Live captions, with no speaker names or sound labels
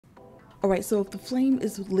All right, so if the flame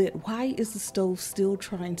is lit, why is the stove still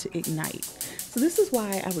trying to ignite? So this is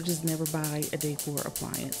why I would just never buy a Dacor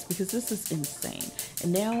appliance, because this is insane.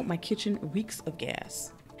 And now my kitchen reeks of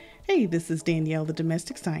gas. Hey, this is Danielle, the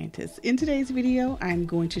domestic scientist. In today's video, I'm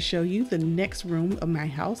going to show you the next room of my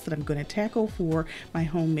house that I'm going to tackle for my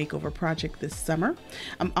home makeover project this summer.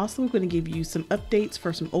 I'm also going to give you some updates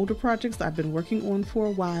for some older projects that I've been working on for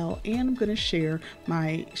a while, and I'm going to share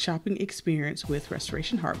my shopping experience with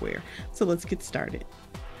Restoration Hardware. So let's get started.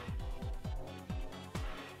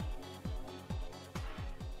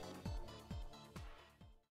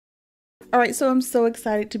 All right, so I'm so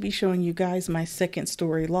excited to be showing you guys my second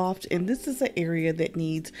story loft, and this is an area that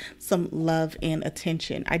needs some love and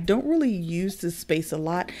attention. I don't really use this space a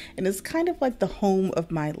lot, and it's kind of like the home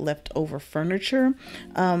of my leftover furniture,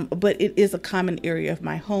 but it is a common area of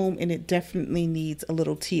my home, and it definitely needs a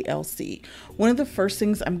little TLC. One of the first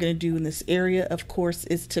things I'm going to do in this area, of course,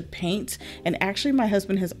 is to paint, and actually my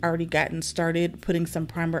husband has already gotten started putting some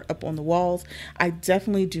primer up on the walls. I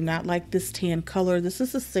definitely do not like this tan color. This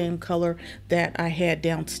is the same color that I had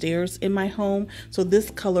downstairs in my home. So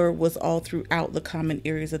this color was all throughout the common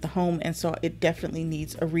areas of the home, and so it definitely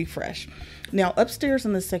needs a refresh. Now upstairs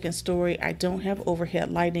in the second story, I don't have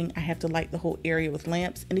overhead lighting. I have to light the whole area with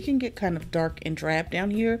lamps, and it can get kind of dark and drab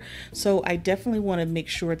down here. So I definitely want to make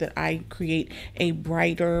sure that I create a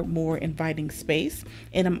brighter, more inviting space.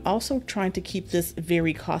 And I'm also trying to keep this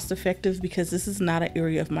very cost effective, because this is not an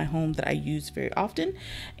area of my home that I use very often.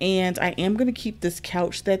 And I am going to keep this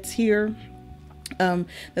couch that's here. Now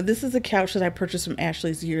this is a couch that I purchased from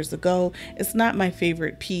Ashley's years ago. It's not my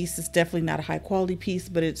favorite piece. It's definitely not a high quality piece,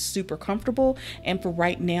 but it's super comfortable. And for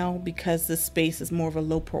right now, because this space is more of a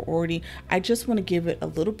low priority, I just want to give it a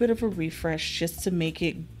little bit of a refresh just to make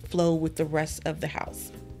it flow with the rest of the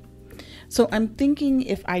house. So I'm thinking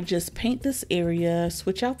if I just paint this area,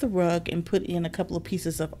 switch out the rug, and put in a couple of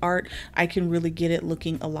pieces of art, I can really get it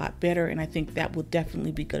looking a lot better. And I think that will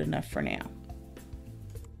definitely be good enough for now.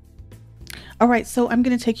 All right, so I'm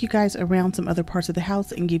going to take you guys around some other parts of the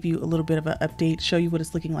house and give you a little bit of an update, show you what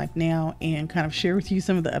it's looking like now, and kind of share with you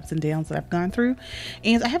some of the ups and downs that I've gone through.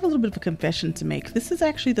 And I have a little bit of a confession to make. This is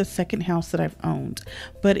actually the second house that I've owned.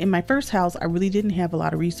 But in my first house, I really didn't have a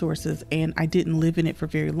lot of resources, and I didn't live in it for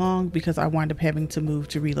very long because I wound up having to move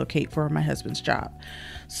to relocate for my husband's job.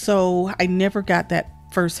 So I never got that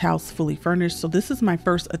first house fully furnished. So this is my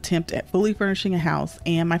first attempt at fully furnishing a house,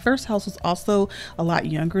 and my first house was also a lot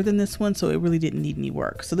younger than this one, so it really didn't need any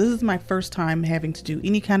work. So this is my first time having to do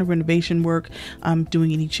any kind of renovation work,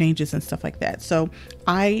 doing any changes and stuff like that. So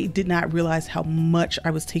I did not realize how much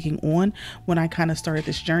I was taking on when I kind of started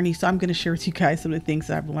this journey. So I'm going to share with you guys some of the things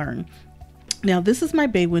that I've learned. Now, this is my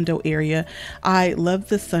bay window area. I love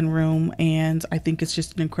the sunroom, and I think it's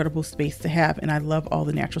just an incredible space to have, and I love all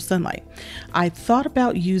the natural sunlight. I thought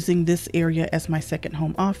about using this area as my second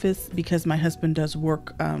home office because my husband does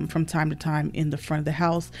work from time to time in the front of the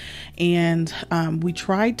house, and we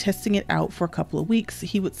tried testing it out for a couple of weeks.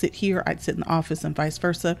 He would sit here, I'd sit in the office, and vice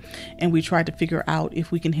versa, and we tried to figure out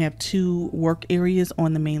if we can have two work areas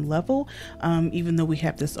on the main level, even though we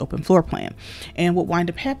have this open floor plan. And what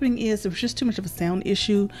wound up happening is there was just too much of a sound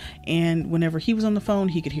issue, and whenever he was on the phone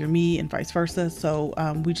he could hear me and vice versa. So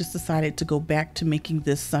we just decided to go back to making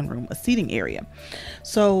this sunroom a seating area.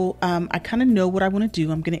 So I kind of know what I want to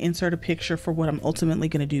do. I'm going to insert a picture for what I'm ultimately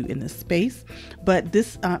going to do in this space, but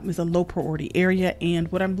this is a low priority area,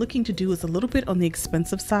 and what I'm looking to do is a little bit on the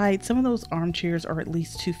expensive side. Some of those armchairs are at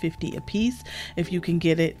least $250 a piece if you can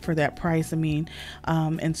get it for that price. I mean,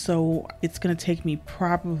 and so it's going to take me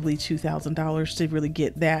probably $2,000 to really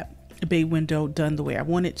get that bay window done the way I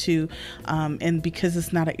want it to, and because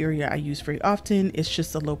it's not an area I use very often, it's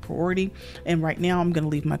just a low priority. And right now I'm going to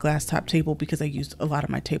leave my glass top table because I used a lot of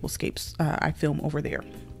my tablescapes. I film over there.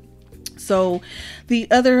 So the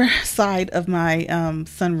other side of my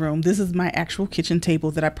sunroom, this is my actual kitchen table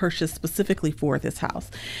that I purchased specifically for this house.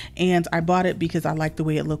 And I bought it because I like the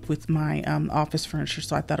way it looked with my office furniture,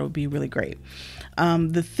 so I thought it would be really great.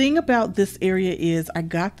 The thing about this area is I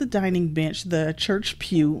got the dining bench, the church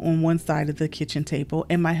pew on one side of the kitchen table,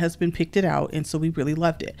 and my husband picked it out, and so we really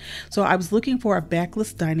loved it. So I was looking for a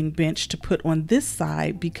backless dining bench to put on this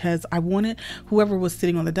side because I wanted whoever was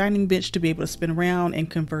sitting on the dining bench to be able to spin around and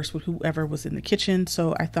converse with whoever was in the kitchen.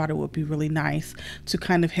 So I thought it would be really nice to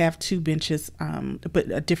kind of have two benches,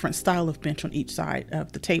 but a different style of bench on each side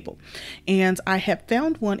of the table. And I had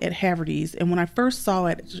found one at Haverty's, and when I first saw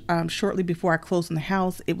it shortly before I closed on the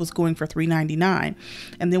house, it was going for $3.99.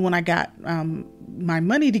 And then when I got my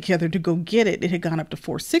money together to go get it, it had gone up to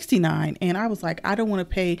 $4.69, and I was like, I don't want to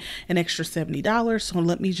pay an extra $70, so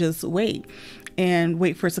let me just wait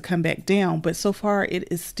for it to come back down. But so far it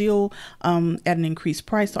is still at an increased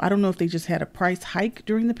price, so I don't know if they just had a price hike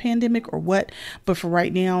during the pandemic or what, but for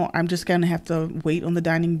right now I'm just gonna have to wait on the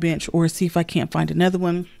dining bench or see if I can't find another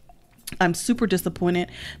one. I'm super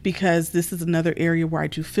disappointed because this is another area where I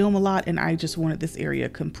do film a lot, and I just wanted this area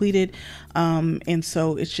completed. And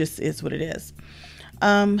so it just is what it is.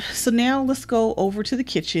 So now let's go over to the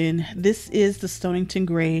kitchen. This is the Stonington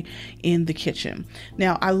gray in the kitchen.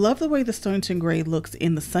 Now I love the way the Stonington gray looks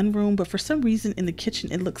in the sunroom, but for some reason in the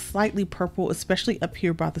kitchen it looks slightly purple, especially up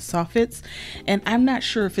here by the soffits. And I'm not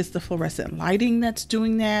sure if it's the fluorescent lighting that's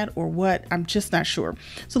doing that or what. I'm just not sure.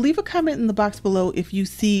 So leave a comment in the box below if you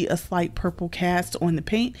see a slight purple cast on the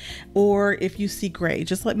paint, or if you see gray.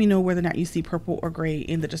 Just let me know whether or not you see purple or gray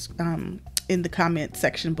in the comment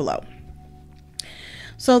section below.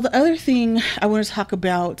 So the other thing I want to talk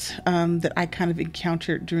about that I kind of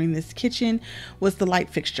encountered during this kitchen was the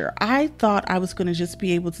light fixture. I thought I was going to just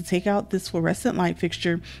be able to take out this fluorescent light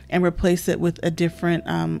fixture and replace it with a different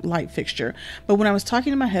light fixture. But when I was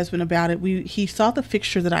talking to my husband about it, he saw the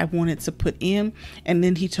fixture that I wanted to put in, and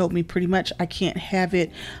then he told me pretty much I can't have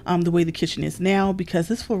it the way the kitchen is now, because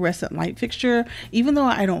this fluorescent light fixture, even though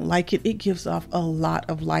I don't like it, it gives off a lot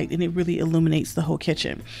of light and it really illuminates the whole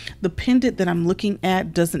kitchen. The pendant that I'm looking at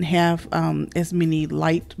doesn't have as many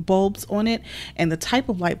light bulbs on it, and the type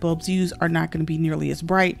of light bulbs used are not going to be nearly as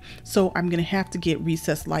bright, so I'm going to have to get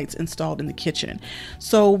recessed lights installed in the kitchen.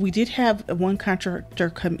 So we did have one contractor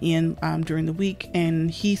come in during the week,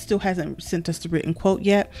 and he still hasn't sent us the written quote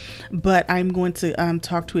yet, but I'm going to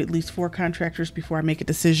talk to at least 4 contractors before I make a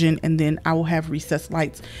decision, and then I will have recessed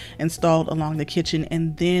lights installed along the kitchen.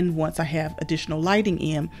 And then once I have additional lighting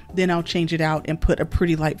in, then I'll change it out and put a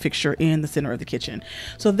pretty light fixture in the center of the kitchen.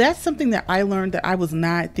 So that's something that I learned that I was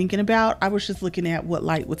not thinking about. I was just looking at what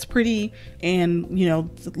light was pretty and, you know,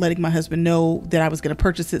 letting my husband know that I was going to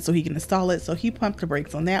purchase it so he can install it. So he pumped the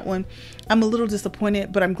brakes on that one. I'm a little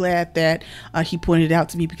disappointed, but I'm glad that he pointed it out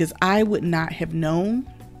to me, because I would not have known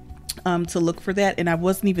to look for that, and I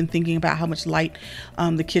wasn't even thinking about how much light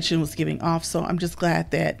the kitchen was giving off. So I'm just glad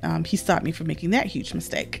that he stopped me from making that huge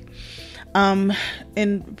mistake.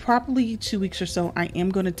 In probably 2 weeks or so, I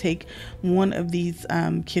am going to take one of these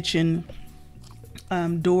kitchen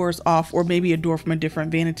doors off, or maybe a door from a different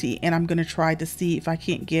vanity, and I'm going to try to see if I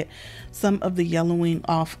can't get some of the yellowing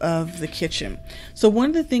off of the kitchen. So one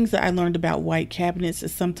of the things that I learned about white cabinets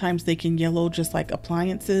is sometimes they can yellow just like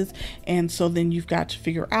appliances, and so then you've got to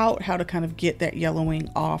figure out how to kind of get that yellowing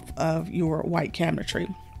off of your white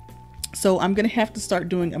cabinetry. So I'm going to have to start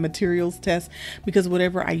doing a materials test, because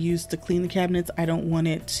whatever I use to clean the cabinets, I don't want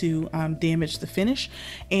it to damage the finish.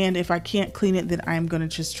 And if I can't clean it, then I'm going to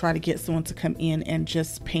just try to get someone to come in and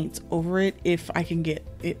just paint over it if I can get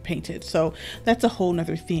it painted. So that's a whole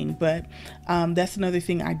nother thing. But that's another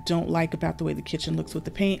thing I don't like about the way the kitchen looks with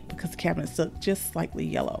the paint, because the cabinets look just slightly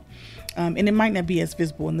yellow. And it might not be as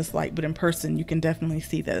visible in this light, but in person you can definitely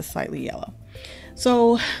see that it's slightly yellow.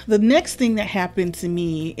 So the next thing that happened to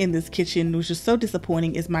me in this kitchen, which is so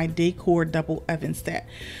disappointing, is my Dacor double oven set.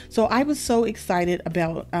 So I was so excited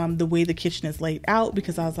about the way the kitchen is laid out,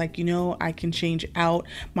 because I was like, you know, I can change out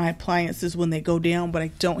my appliances when they go down, but I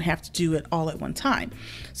don't have to do it all at one time.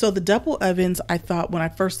 So the double ovens, I thought when I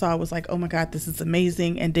first saw it, was like, oh my God, this is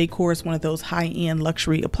amazing. And Dacor is one of those high-end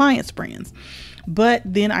luxury appliance brands. But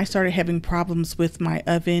then I started having problems with my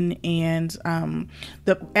oven, and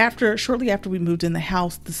shortly after we moved in the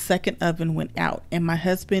house, the second oven went out, and my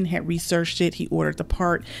husband had researched it. He ordered the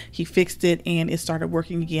part, he fixed it, and it started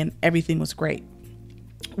working again. Everything was great.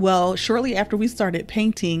 Well, shortly after we started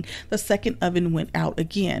painting, the second oven went out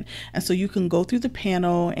again. And so you can go through the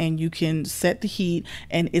panel and you can set the heat,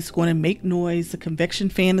 and it's going to make noise. The convection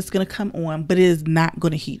fan is going to come on, but it is not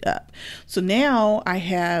going to heat up. So now I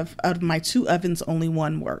have, out of my 2 ovens, only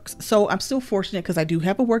one works. So I'm still fortunate because I do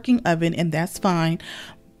have a working oven, and that's fine.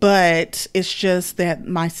 but it's just that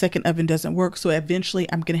my second oven doesn't work, so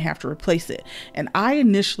eventually I'm gonna have to replace it. And I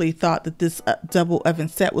initially thought that this double oven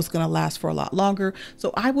set was gonna last for a lot longer,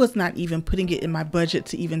 so I was not even putting it in my budget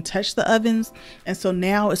to even touch the ovens. And so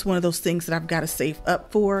now it's one of those things that I've got to save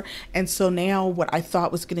up for. And so now what I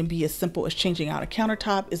thought was going to be as simple as changing out a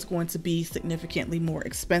countertop is going to be significantly more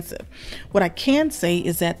expensive. What I can say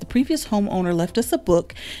is that the previous homeowner left us a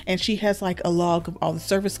book, and she has like a log of all the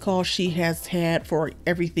service calls she has had for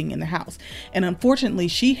everything in the house. And unfortunately,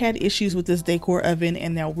 she had issues with this Dacor oven,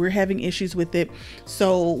 and now we're having issues with it.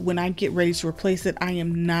 So when I get ready to replace it, I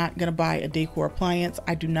am not going to buy a Dacor appliance.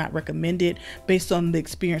 I do not recommend it based on the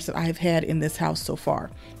experience that I've had in this house so far.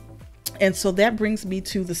 And so that brings me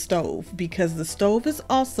to the stove, because the stove is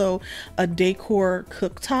also a Dacor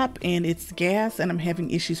cooktop and it's gas, and I'm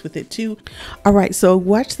having issues with it too. All right, so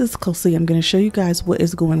watch this closely. I'm going to show you guys what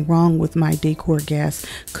is going wrong with my Dacor gas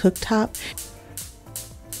cooktop.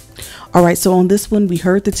 All right, so on this one, we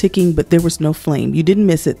heard the ticking, but there was no flame. You didn't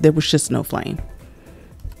miss it. There was just no flame.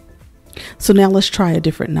 So now let's try a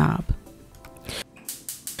different knob.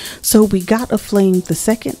 So we got a flame the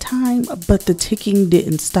second time, but the ticking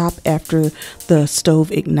didn't stop after the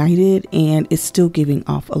stove ignited, and it's still giving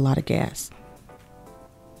off a lot of gas.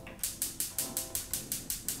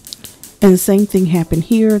 And the same thing happened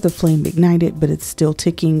here. The flame ignited, but it's still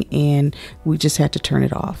ticking, and we just had to turn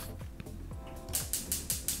it off.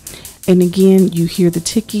 And again, you hear the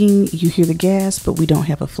ticking, you hear the gas, but we don't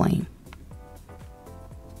have a flame.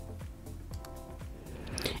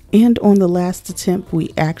 And on the last attempt,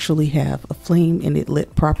 we actually have a flame, and it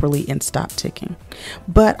lit properly and stopped ticking.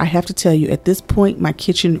 But I have to tell you, at this point, my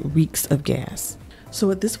kitchen reeks of gas.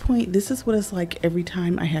 So at this point, this is what it's like every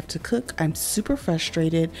time I have to cook. I'm super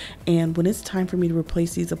frustrated, and when it's time for me to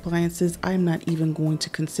replace these appliances, I'm not even going to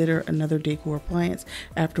consider another Dacor appliance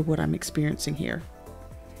after what I'm experiencing here.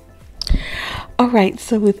 All right,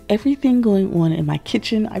 so with everything going on in my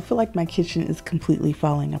kitchen, I feel like my kitchen is completely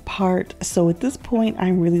falling apart. So at this point,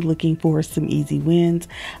 I'm really looking for some easy wins.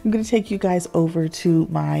 I'm going to take you guys over to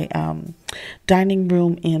my dining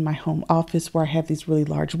room and my home office, where I have these really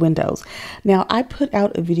large windows. Now, I put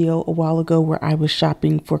out a video a while ago where I was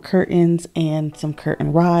shopping for curtains and some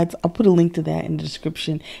curtain rods. I'll put a link to that in the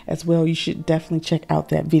description as well. You should definitely check out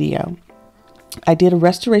that video. I did a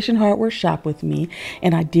restoration hardware shop with me,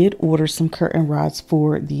 and I did order some curtain rods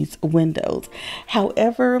for these windows.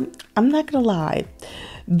 However, I'm not gonna lie,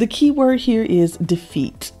 the key word here is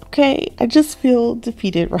defeat. Okay, I just feel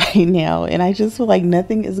defeated right now, and I just feel like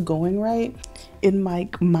nothing is going right in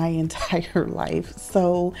my entire life.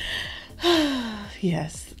 So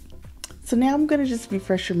yes. So now I'm going to just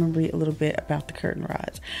refresh your memory a little bit about the curtain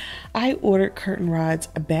rods. I ordered curtain rods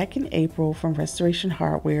back in April from Restoration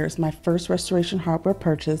Hardware. It's my first Restoration Hardware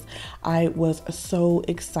purchase. I was so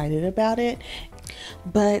excited about it.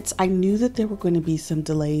 But I knew that there were going to be some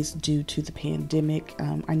delays due to the pandemic.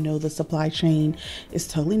 I know the supply chain is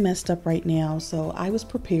totally messed up right now, so I was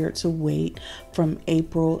prepared to wait from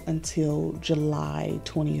April until July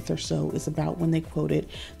 20th or so is about when they quoted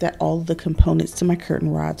that all of the components to my curtain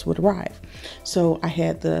rods would arrive. So I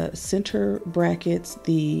had the center brackets,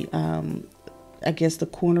 the I guess the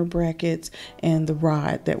corner brackets, and the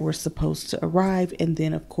rod that were supposed to arrive, and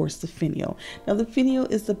then of course the finial. Now the finial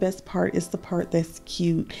is the best part. It's the part that's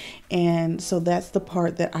cute, and so that's the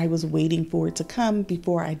part that I was waiting for it to come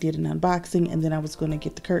before I did an unboxing, and then I was going to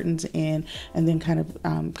get the curtains in, and then kind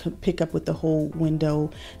of pick up with the whole window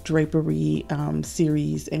drapery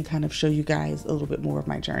series and kind of show you guys a little bit more of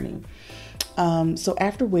my journey. So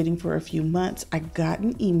after waiting for a few months, I got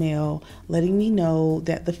an email letting me know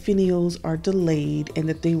that the finials are delayed and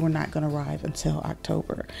that they were not going to arrive until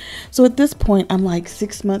October. So at this point, I'm like,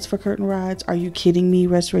 6 months for curtain rods? Are you kidding me,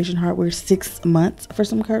 Restoration Hardware? 6 months for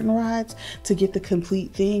some curtain rods to get the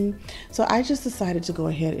complete thing? So I just decided to go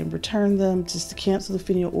ahead and return them, just to cancel the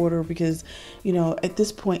finial order, because, you know, at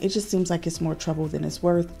this point, it just seems like it's more trouble than it's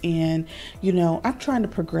worth. And, you know, I'm trying to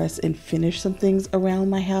progress and finish some things around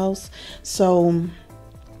my house. So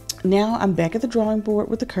now I'm back at the drawing board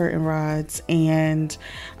with the curtain rods, and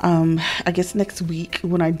I guess next week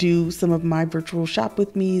when I do some of my virtual shop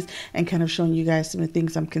with me's and kind of showing you guys some of the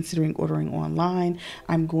things I'm considering ordering online,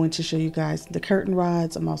 I'm going to show you guys the curtain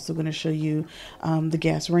rods. I'm also going to show you the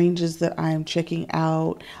gas ranges that I'm checking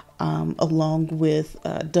out, along with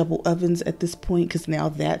double ovens at this point, because now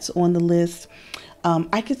that's on the list.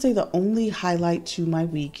 I could say the only highlight to my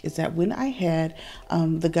week is that when I had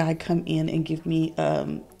the guy come in and give me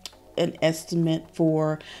an estimate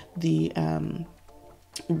for the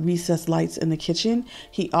recessed lights in the kitchen.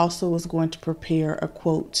 He also was going to prepare a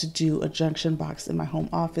quote to do a junction box in my home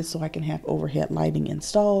office so I can have overhead lighting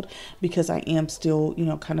installed, because I am still, you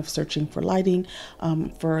know, kind of searching for lighting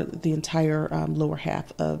for the entire lower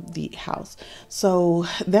half of the house. So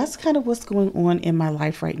that's kind of what's going on in my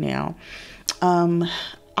life right now.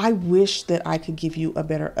 I wish that I could give you a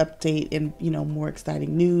better update and, you know, more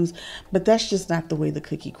exciting news, but that's just not the way the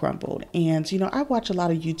cookie crumbled. And, you know, I watch a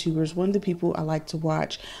lot of YouTubers. One of the people I like to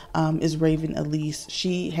watch is Raven Elise.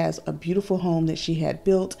 She has a beautiful home that she had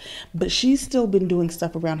built, but she's still been doing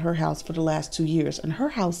stuff around her house for the last 2 years, and her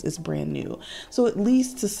house is brand new. So at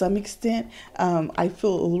least to some extent, I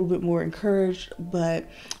feel a little bit more encouraged. But,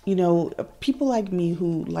 you know, people like me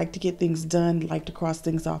who like to get things done, like to cross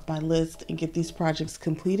things off my list and get these projects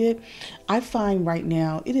completed, I find right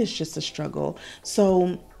now it is just a struggle.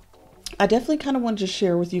 So I definitely kind of wanted to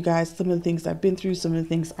share with you guys some of the things I've been through, some of the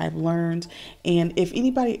things I've learned. And if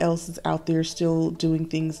anybody else is out there still doing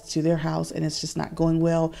things to their house and it's just not going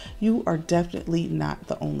well, you are definitely not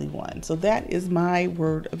the only one. So that is my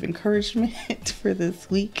word of encouragement for this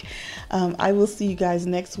week. I will see you guys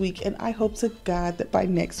next week, and I hope to God that by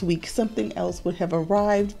next week something else would have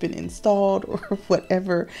arrived, been installed, or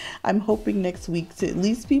whatever. I'm hoping next week to at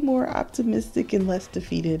least be more optimistic and less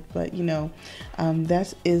defeated. But you know,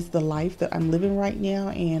 that is the life that I'm living right now,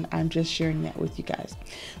 and I'm just sharing that with you guys.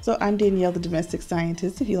 So I'm Danielle, the domestic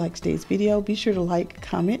scientist. If you like today's video, be sure to like,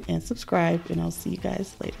 comment, and subscribe, and I'll see you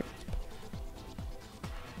guys later.